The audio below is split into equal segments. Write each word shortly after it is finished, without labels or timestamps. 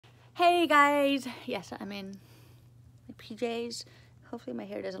Hey guys, yes, I'm in my PJs. Hopefully my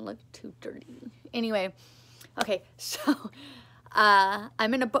hair doesn't look too dirty. Anyway, okay, so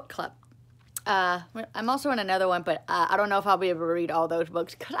I'm in a book club. I'm also in another one, but I don't know if I'll be able to read all those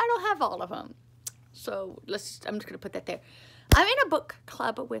books because I don't have all of them. So I'm just gonna put that there. I'm in a book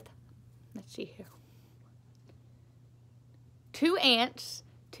club with, let's see here, 2 aunts,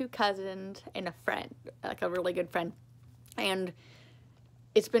 2 cousins, and a friend, like a really good friend. And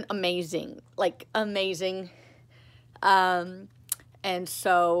it's been amazing, like amazing. And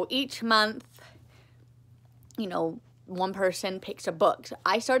so each month, you know, one person picks a book. So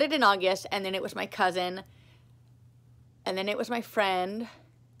I started in August, and then it was my cousin, and then it was my friend,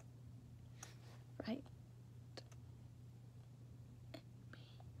 right?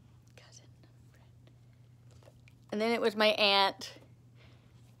 Cousin, friend. And then it was my aunt,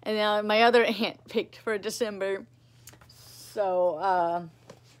 and then my other aunt picked for December. So,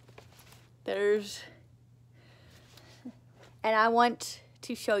 and I want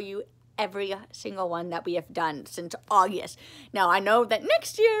to show you every single one that we have done since August. Now, I know that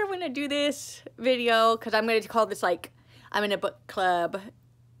next year I'm going to do this video because I'm going to call this like, I'm in a book club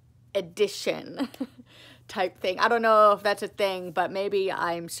edition type thing. I don't know if that's a thing, but maybe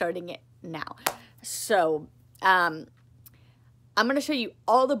I'm starting it now. So, I'm going to show you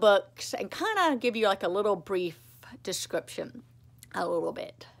all the books and kind of give you like a little brief description. A little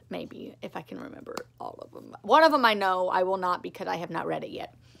bit, maybe, if I can remember all of them. One of them I know I will not because I have not read it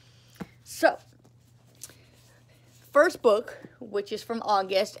yet. So, first book, which is from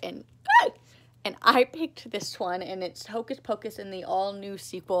August, and I picked this one, and it's Hocus Pocus and the all-new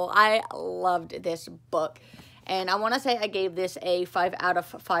sequel. I loved this book, and I want to say I gave this a 5 out of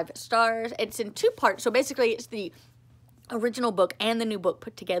 5 stars. It's in 2 parts, so basically it's the original book and the new book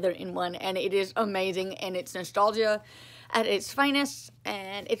put together in one, and it is amazing, and it's nostalgia at its finest,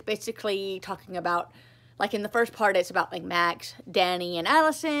 and it's basically talking about, like in the first part, it's about like Max, Danny, and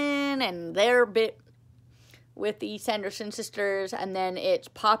Allison, and their bit with the Sanderson sisters, and then it's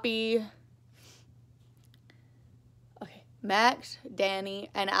Poppy, okay, Max, Danny,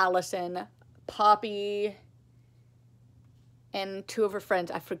 and Allison, Poppy, and 2 of her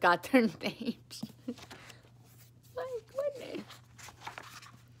friends. I forgot their names. My goodness.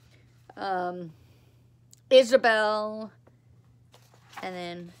 Isabel, and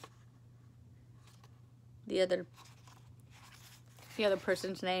then the other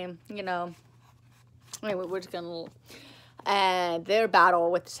person's name, you know. Anyway, we're just gonna, and their battle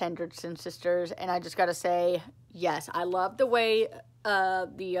with the Sanderson sisters, and I just gotta say, yes, I love the way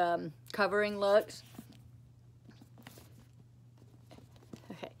the covering looks.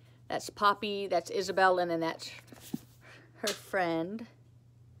 Okay, that's Poppy, that's Isabel, and then that's her friend.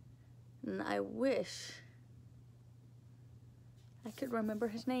 And I wish I could remember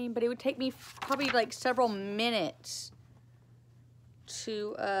his name, but it would take me probably like several minutes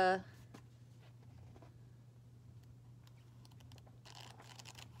to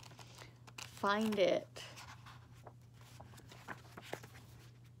find it.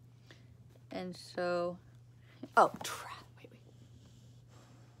 And so, oh, wait.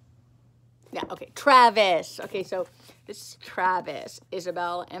 Yeah, okay, Travis. Okay, so this is Travis,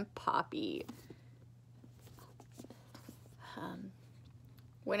 Isabel, and Poppy.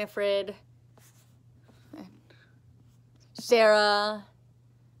 Winifred, Sarah. Oh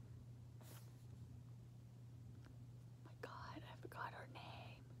my God, I forgot her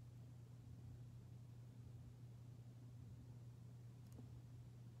name.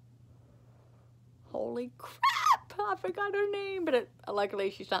 Holy crap, I forgot her name, but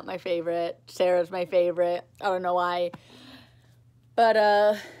luckily she's not my favorite. Sarah's my favorite. I don't know why. But,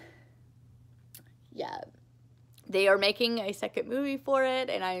 yeah. They are making a second movie for it,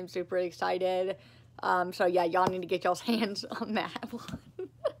 and I am super excited. So yeah, y'all need to get y'all's hands on that one.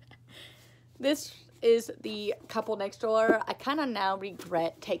 This is The Couple Next Door. I kind of now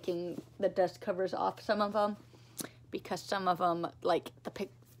regret taking the dust covers off some of them, because some of them, like I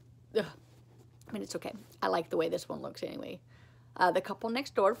mean, it's okay. I like the way this one looks anyway. The Couple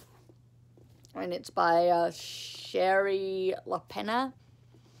Next Door, and it's by Sherry LaPena.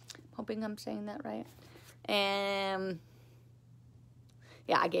 Hoping I'm saying that right. And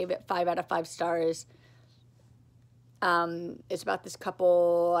yeah, I gave it 5 out of 5 stars. It's about this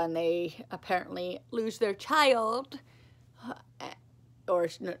couple, and they apparently lose their child, or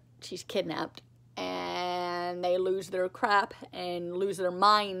she's kidnapped, and they lose their crap and lose their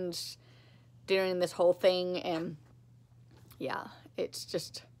minds during this whole thing. And yeah, it's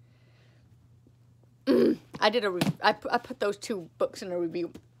just I put those 2 books in a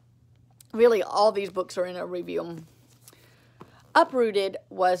review. Really, all these books are in a review. Uprooted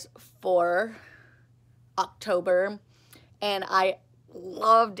was for October, and I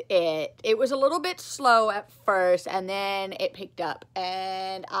loved it. It was a little bit slow at first, and then it picked up,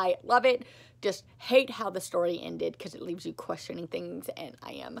 and I love it. Just hate how the story ended because it leaves you questioning things, and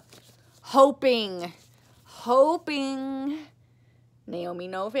I am hoping Naomi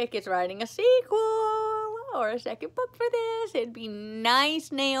Novik is writing a sequel or a second book for this. It'd be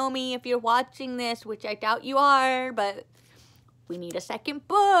nice, Naomi, if you're watching this, which I doubt you are, but we need a second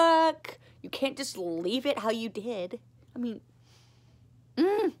book. You can't just leave it how you did. I mean,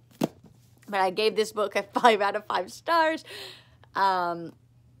 but I gave this book a 5 out of 5 stars. What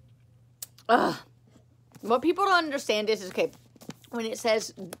people don't understand is, okay, when it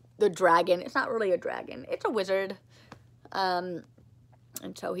says the dragon, it's not really a dragon. It's a wizard. And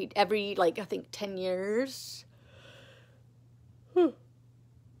so he, every, like, I think 10 years,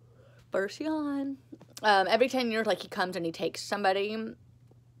 first yawn. Every 10 years, like, he comes and he takes somebody,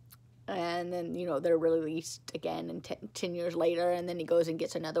 and then, you know, they're released again, and 10 years later, and then he goes and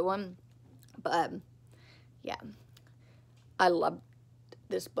gets another one. But, yeah, I love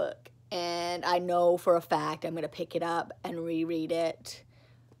this book, and I know for a fact I'm going to pick it up and reread it,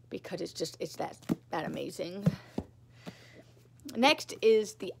 because it's that amazing. Next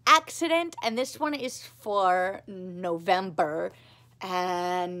is The Accident, and this one is for November,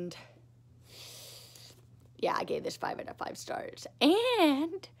 and yeah, I gave this 5 out of 5 stars.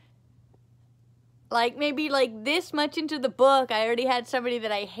 And like, maybe like this much into the book, I already had somebody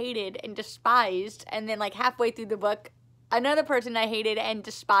that I hated and despised, and then like halfway through the book, another person I hated and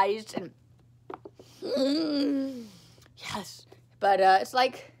despised, and yes, but it's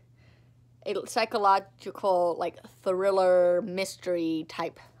like a psychological, like, thriller mystery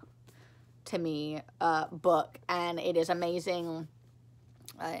type to me book, and it is amazing.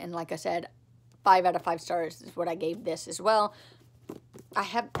 And like I said, 5 out of 5 stars is what I gave this as well.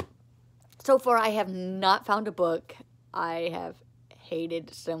 So far I have not found a book I have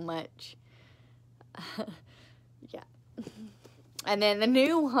hated so much. Yeah. And then the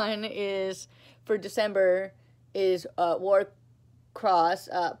new one is for December is Warcross,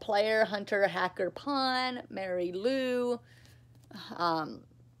 Player, Hunter, Hacker, Pawn, Mary Lou. I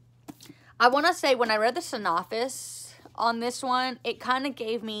want to say when I read the synopsis on this one, it kind of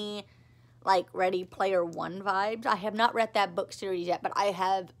gave me like Ready Player One vibes. I have not read that book series yet, but I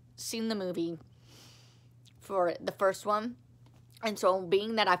have seen the movie for the first one. And so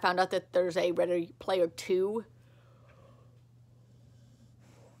being that I found out that there's a Ready Player 2,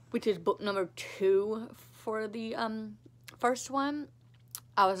 which is book number 2 for the first one,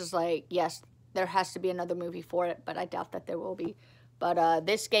 I was just like, yes, there has to be another movie for it, but I doubt that there will be. But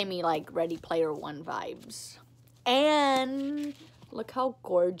this gave me like Ready Player One vibes. And look how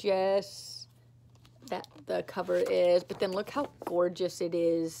gorgeous that the cover is, but then look how gorgeous it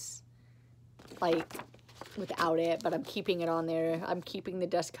is, like, without it, but I'm keeping it on there. I'm keeping the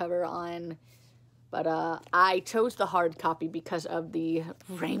dust cover on, but I chose the hard copy because of the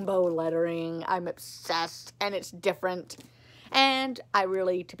rainbow lettering. I'm obsessed, and it's different, and I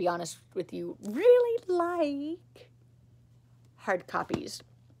really, to be honest with you, really like hard copies.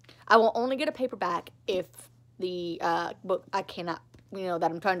 I will only get a paperback if the book I cannot, you know,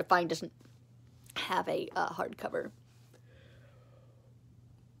 that I'm trying to find doesn't have a hardcover.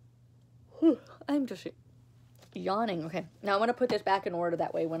 I'm just yawning. Okay, now I'm going to put this back in order,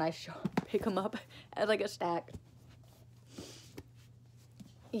 that way when I pick them up as like a stack,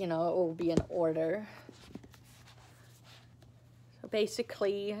 you know, it will be in order. So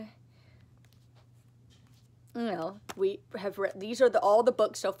basically, you know, we have read, these are all the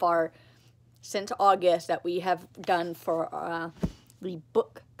books so far since August that we have done for the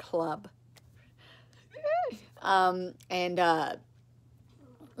book club.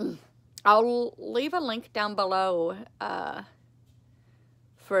 I'll leave a link down below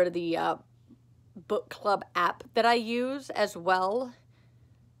for the book club app that I use as well,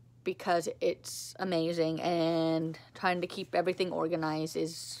 because it's amazing, and trying to keep everything organized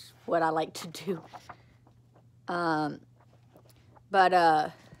is what I like to do. But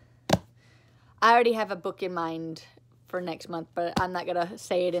I already have a book in mind for next month, but I'm not gonna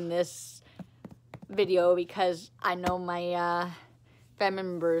say it in this video because I know my family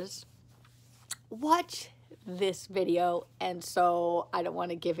members watch this video, and so I don't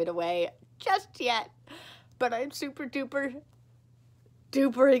want to give it away just yet. But I'm super duper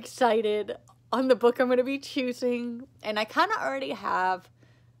excited on the book I'm going to be choosing, and I kind of already have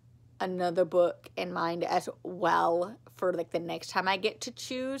another book in mind as well for like the next time I get to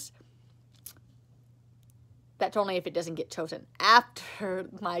choose. That's only if it doesn't get chosen after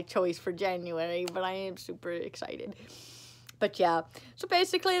my choice for January, but I am super excited. But yeah, so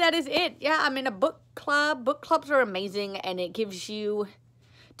basically that is it. Yeah, I'm in a book club. Book clubs are amazing, and it gives you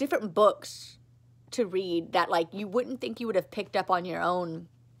different books to read that, like, you wouldn't think you would have picked up on your own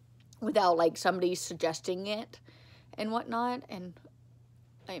without, like, somebody suggesting it and whatnot. And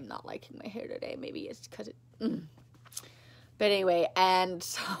I am not liking my hair today. Maybe it's because it... But anyway, and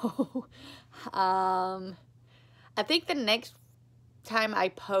so I think the next time I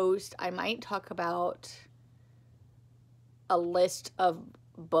post, I might talk about a list of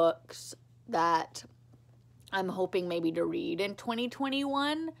books that I'm hoping maybe to read in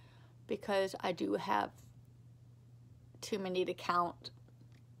 2021, because I do have too many to count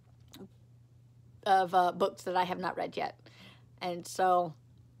of books that I have not read yet. And so,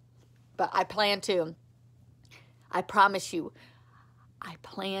 but I plan to. I promise you, I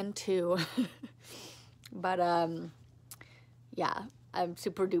plan to. But, yeah, I'm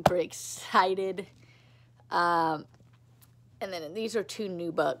super duper excited. And then these are 2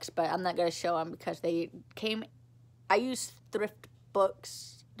 new books, but I'm not going to show them because they came... I use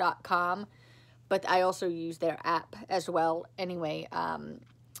thriftbooks.com, but I also use their app as well. Anyway,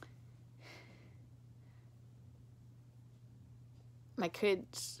 my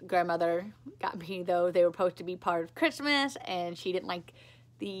kid's grandmother got me, though. They were supposed to be part of Christmas, and she didn't like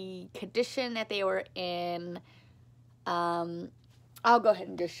the condition that they were in. I'll go ahead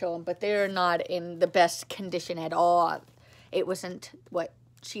and just show them, but they're not in the best condition at all. It wasn't what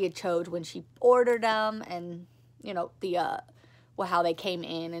she had chose when she ordered them, and, you know, the, well, how they came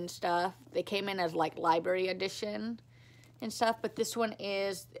in and stuff. They came in as, like, library edition and stuff, but this one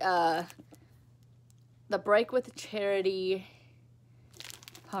is, The Break with Charity.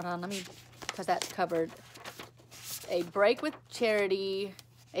 Hold on, let me, because that's covered. A Break with Charity,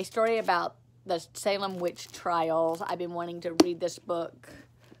 a story about the Salem witch trials. I've been wanting to read this book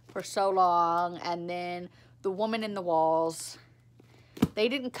for so long. And then The Woman in the Walls. They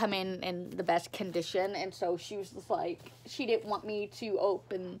didn't come in the best condition, and so she was just like, she didn't want me to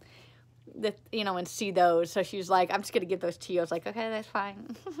open the, you know, and see those. So she was like, I'm just gonna give those to you. I was like, okay, that's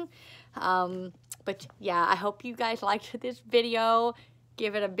fine. But yeah, I hope you guys liked this video.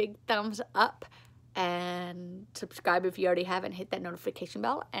 Give it a big thumbs up, and subscribe if you already haven't. Hit that notification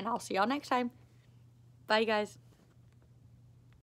bell, and I'll see y'all next time. Bye, guys.